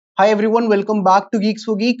Hi everyone, welcome back to Geeks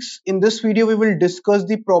for Geeks. In this video, we will discuss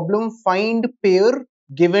the problem find pair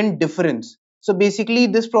given difference. So basically,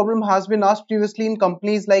 this problem has been asked previously in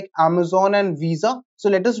companies like Amazon and Visa. So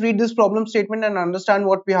let us read this problem statement and understand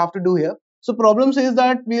what we have to do here. So problem says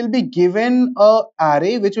that we will be given a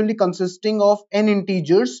array which will be consisting of n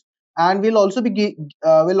integers, and will also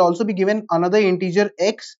be given another integer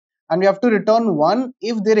x, and we have to return 1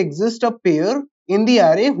 if there exists a pair in the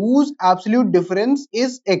array whose absolute difference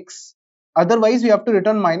is x. Otherwise, we have to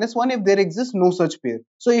return -1 if there exists no such pair.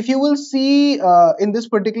 So if you will see in this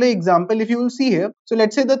particular example, if you will see here, so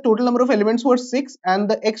let's say the total number of elements were 6 and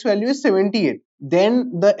the x value is 78.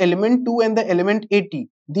 Then the element 2 and the element 80.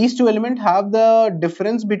 These two elements have the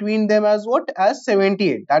difference between them as what? As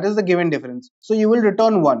 78. That is the given difference. So you will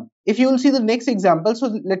return 1. If you will see the next example,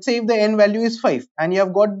 so let's say if the n value is 5 and you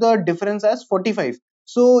have got the difference as 45.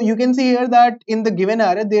 So you can see here that in the given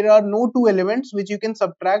array, there are no two elements which you can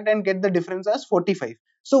subtract and get the difference as 45.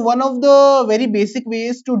 So one of the very basic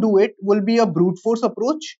ways to do it will be a brute force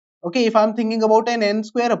approach. Okay, if I'm thinking about an n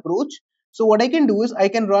square approach, so what I can do is I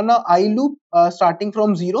can run a I loop starting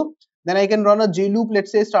from 0. Then I can run a j loop,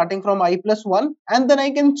 let's say starting from I plus 1, and then I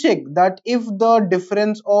can check that if the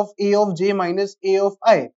difference of a of j minus a of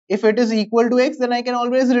I, if it is equal to x, then I can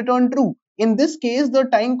always return true. In this case, the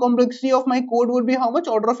time complexity of my code would be how much?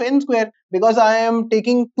 Order of n square, because I am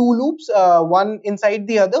taking two loops, one inside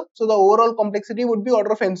the other. So the overall complexity would be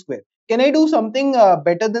order of n square. Can I do something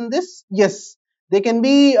better than this? Yes, there can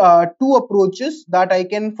be two approaches that I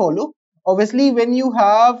can follow. Obviously, when you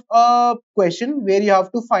have a question where you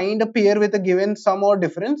have to find a pair with a given sum or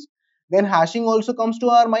difference, then hashing also comes to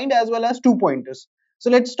our mind, as well as two pointers. So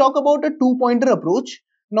let's talk about a two pointer approach.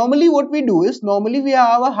 Normally what we do is, normally we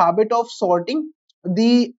have a habit of sorting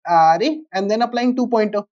the array and then applying two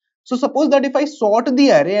pointer. So suppose that if I sort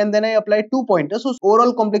the array and then I apply two pointers, so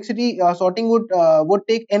overall complexity sorting would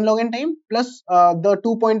take n log n time, plus the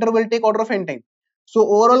two pointer will take order of n time. So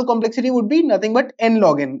overall complexity would be nothing but n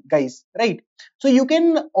log n, guys, right? So you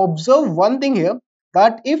can observe one thing here,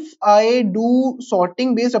 that if I do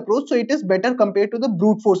sorting based approach, so it is better compared to the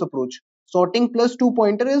brute force approach. Sorting plus two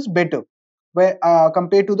pointer is better where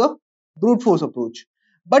compared to the brute force approach.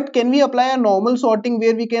 But can we apply a normal sorting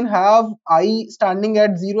where we can have I standing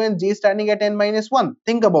at 0 and j standing at n minus 1?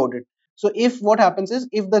 Think about it. So if what happens is,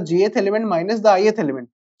 if the jth element minus the ith element,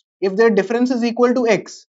 if their difference is equal to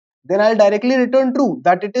x, then I'll directly return true,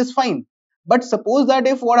 that it is fine. But suppose that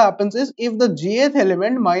if what happens is, if the jth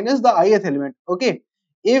element minus the ith element, okay,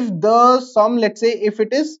 if the sum, let's say if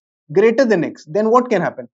it is greater than x, then what can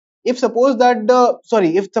happen? If suppose that the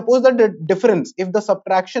difference, if the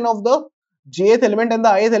subtraction of the jth element and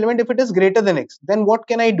the ith element, if it is greater than x, then what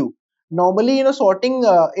can I do? Normally in a sorting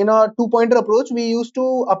in a two pointer approach, we used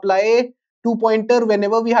to apply two pointer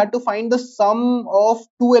whenever we had to find the sum of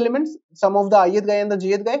two elements, sum of the ith guy and the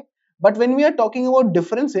jth guy. But when we are talking about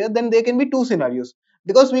difference here, then there can be two scenarios,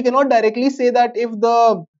 because we cannot directly say that if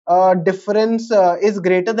the difference is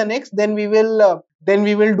greater than x, then we will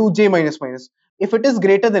do j minus minus if it is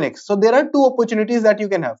greater than x. So there are two opportunities that you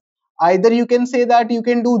can have. Either you can say that you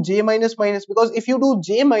can do j minus minus, because if you do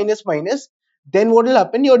j minus minus, then what will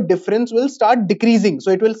happen? Your difference will start decreasing, so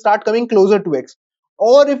it will start coming closer to x.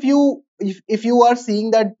 Or if you are seeing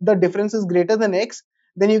that the difference is greater than x,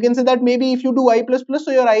 then you can say that maybe if you do I plus plus,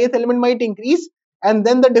 so your ith element might increase and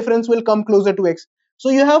then the difference will come closer to x. So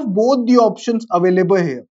you have both the options available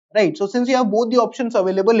here, right? So since you have both the options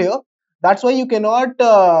available here, that's why you cannot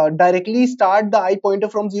directly start the I pointer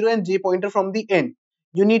from 0 and j pointer from the end.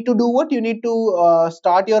 You need to do what? You need to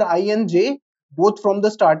start your I and j both from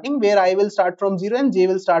the starting, where I will start from 0 and j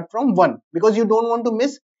will start from 1, because you don't want to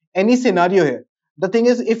miss any scenario here. The thing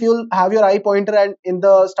is, if you'll have your I pointer in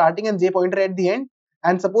the starting and j pointer at the end,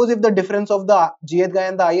 and suppose if the difference of the jth guy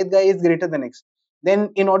and the ith guy is greater than x, then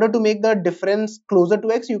in order to make the difference closer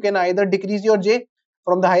to x, you can either decrease your j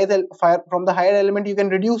from the higher element, you can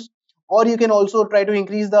reduce, or you can also try to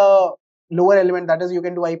increase the lower element, that is you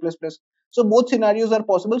can do I plus plus. So both scenarios are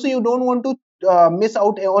possible, so you don't want to miss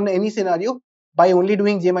out on any scenario by only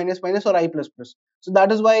doing j minus minus or I plus plus. So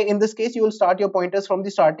that is why in this case you will start your pointers from the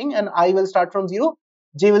starting, and I will start from 0,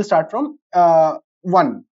 j will start from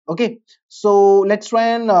 1. Okay, so let's try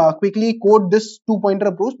and quickly code this two pointer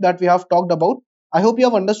approach that we have talked about. I hope you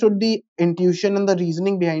have understood the intuition and the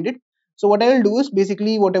reasoning behind it. So what I will do is,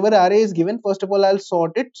 basically whatever array is given, first of all I'll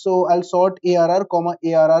sort it. So I'll sort arr comma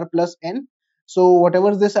arr plus n. So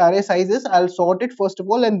whatever this array size is, I'll sort it first of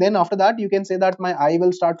all, and then after that you can say that my I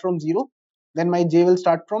will start from 0, then my j will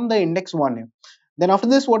start from the index 1 here. Then after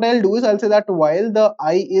this, what I'll do is I'll say that while the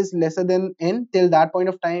I is lesser than n till that point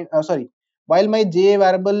of time, while my j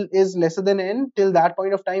variable is lesser than n, till that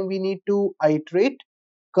point of time we need to iterate.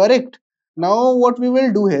 Correct. Now what we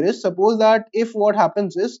will do here is, suppose that if what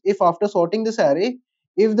happens is, if after sorting this array,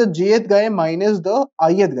 if the jth guy minus the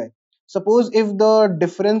ith guy, suppose if the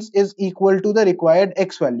difference is equal to the required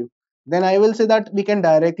x value, then I will say that we can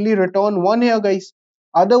directly return 1 here, guys.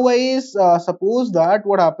 Otherwise, suppose that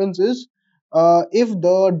what happens is, if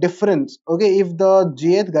the difference, okay, if the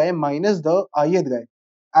jth guy minus the ith guy,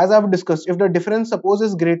 as I've discussed, if the difference suppose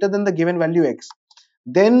is greater than the given value x,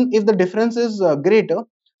 then if the difference is greater,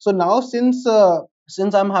 so now since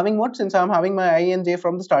I'm having what, since I'm having my I and j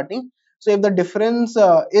from the starting, so if the difference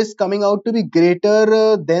is coming out to be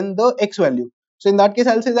greater than the x value, so in that case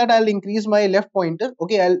I'll say that I'll increase my left pointer.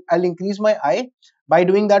 Okay, I'll increase my I. By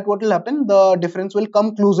doing that, what will happen, the difference will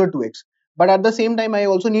come closer to x. But at the same time, I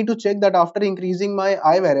also need to check that after increasing my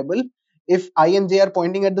I variable, if I and j are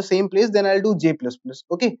pointing at the same place, then I'll do j plus plus.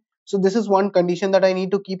 Okay, so this is one condition that I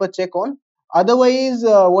need to keep a check on. Otherwise,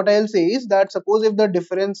 what I'll say is that suppose if the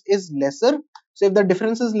difference is lesser, so if the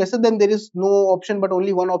difference is lesser, then there is no option but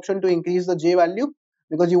only one option to increase the j value,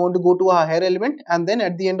 because you want to go to a higher element. And then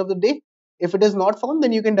at the end of the day, if it is not found,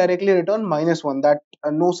 then you can directly return -1, that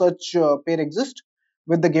no such pair exists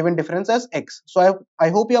with the given difference as x. So I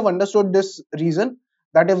hope you have understood this reason,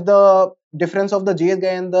 that if the difference of the jth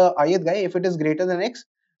guy and the ith guy, if it is greater than x,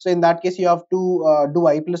 so in that case you have to do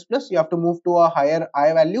I plus plus, you have to move to a higher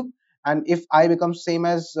I value, and if I becomes same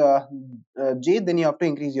as j, then you have to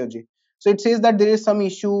increase your j. So it says that there is some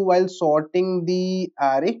issue while sorting the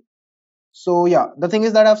array. So yeah, the thing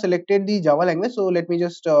is that I've selected the Java language, so let me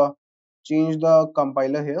just change the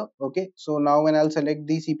compiler here. Okay, so now when I'll select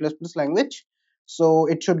the C++ language, so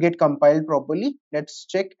it should get compiled properly. Let's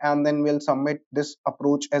check, and then we'll submit this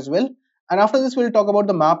approach as well. And after this we'll talk about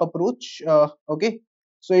the map approach. Okay,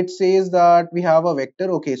 so it says that we have a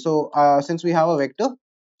vector. Okay, so since we have a vector,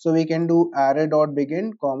 so we can do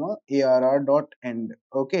array.begin comma arr.end.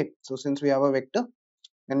 Okay, so since we have a vector,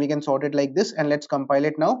 then we can sort it like this, and let's compile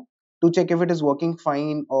it now to check if it is working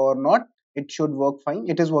fine or not. It should work fine.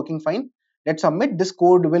 It is working fine. Let's submit. This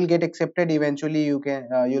code will get accepted eventually.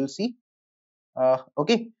 You'll see.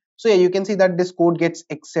 Okay, so yeah, you can see that this code gets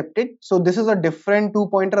accepted. So this is a different two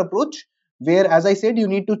pointer approach, where, as I said, you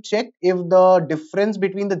need to check if the difference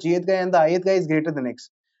between the jth guy and the ith guy is greater than x.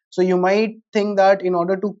 So you might think that in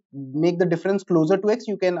order to make the difference closer to x,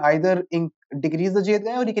 you can either decrease the jth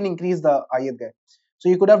guy or you can increase the ith guy. So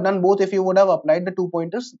you could have done both if you would have applied the two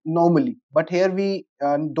pointers normally, but here we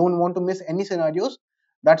don't want to miss any scenarios.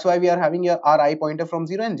 That's why we are having our I pointer from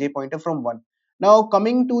 0 and j pointer from 1. Now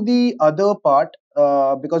coming to the other part,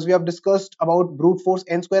 because we have discussed about brute force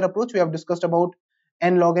n square approach, we have discussed about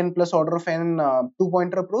n log n plus order of n two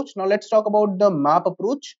pointer approach. Now let's talk about the map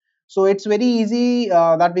approach. So it's very easy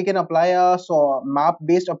that we can apply a map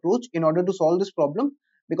based approach in order to solve this problem,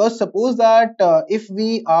 because suppose that if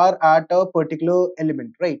we are at a particular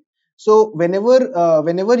element, right? So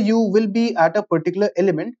whenever you will be at a particular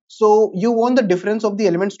element, so you want the difference of the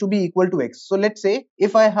elements to be equal to x. So let's say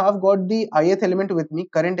if I have got the ith element with me,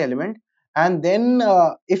 current element, and then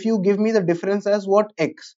if you give me the difference as what,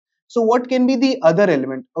 x, so what can be the other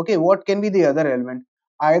element? Okay, what can be the other element?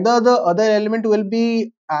 Either the other element will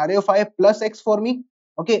be array of I plus x for me.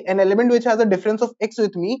 Okay, an element which has a difference of x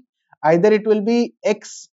with me, either it will be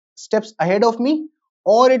x steps ahead of me,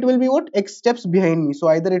 or it will be what, x steps behind me. So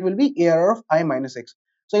either it will be arr of I minus x.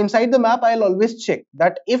 So inside the map, I'll always check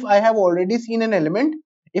that if I have already seen an element,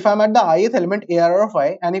 if I'm at the ith element arr of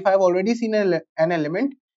I, and if I've already seen an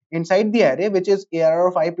element inside the array which is arr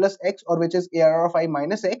of I plus x or which is arr of I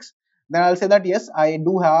minus x, then I'll say that yes, I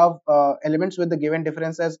do have elements with the given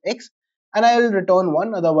difference as x, and I'll return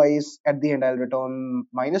 1. Otherwise at the end I'll return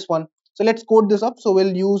 -1. So let's code this up. So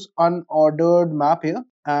we'll use unordered map here,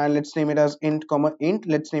 and let's name it as int comma int.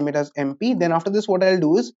 Let's name it as mp. Then after this, what I'll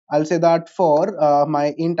do is I'll say that for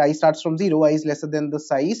my int I starts from 0, I is lesser than the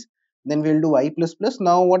size, then we'll do I plus plus.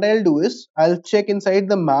 Now what I'll do is I'll check inside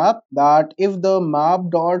the map that if the map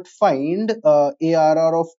dot find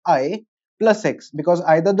arr of I plus x, because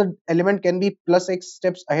either the element can be plus x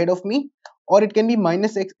steps ahead of me, or it can be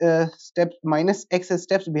minus x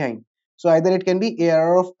steps behind. So either it can be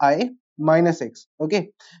arr of I minus x. Okay,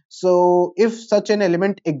 so if such an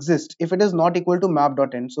element exists, if it is not equal to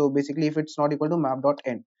map.end, so basically if it's not equal to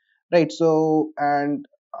map.end, right? So and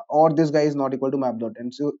or this guy is not equal to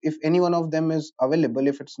map.end, so if any one of them is available,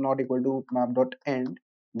 if it's not equal to map.end,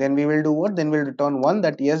 then we will do what, then we'll return 1,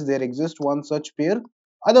 that yes, there exists one such pair.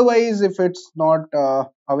 Otherwise, if it's not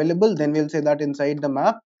available, then we'll say that inside the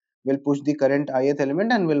map we'll push the current ith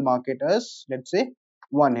element and we'll mark it as, let's say,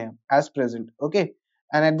 1 here as present. Okay,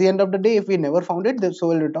 And at the end of the day, if we never found it, so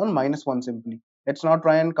we'll return -1 simply. Let's not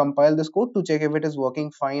try and compile this code to check if it is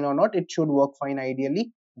working fine or not. It should work fine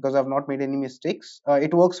ideally because I've not made any mistakes.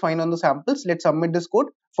 It works fine on the samples. Let's submit this code.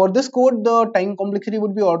 For this code, the time complexity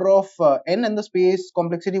would be order of n, and the space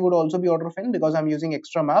complexity would also be order of n because I'm using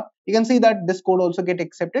extra map. You can see that this code also get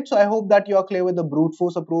accepted. So I hope that you are clear with the brute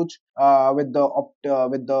force approach, with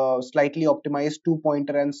the slightly optimized two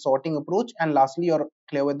pointer and sorting approach, and lastly you're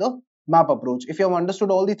clear with the map approach. If you have understood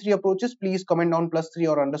all the three approaches, please comment down +3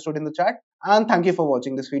 or understood in the chat. And thank you for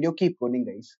watching this video. Keep coding, guys.